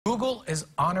Google is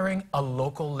honoring a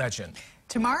local legend.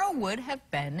 Tomorrow would have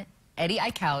been Eddie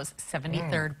Aikau's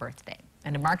 73rd birthday.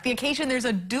 And to mark the occasion, there's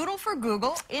a doodle for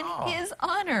Google in his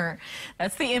honor.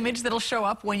 That's the image that'll show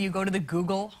up when you go to the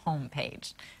Google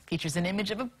homepage. Features an image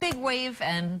of a big wave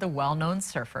and the well-known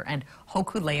surfer and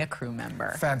Hokulea crew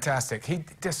member. Fantastic. He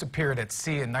disappeared at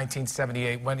sea in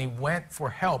 1978 when he went for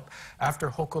help after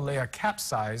Hokulea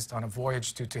capsized on a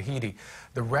voyage to Tahiti.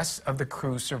 The rest of the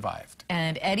crew survived.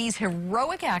 And Eddie's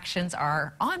heroic actions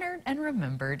are honored and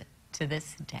remembered to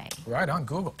this day. Right on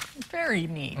Google. Very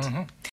neat.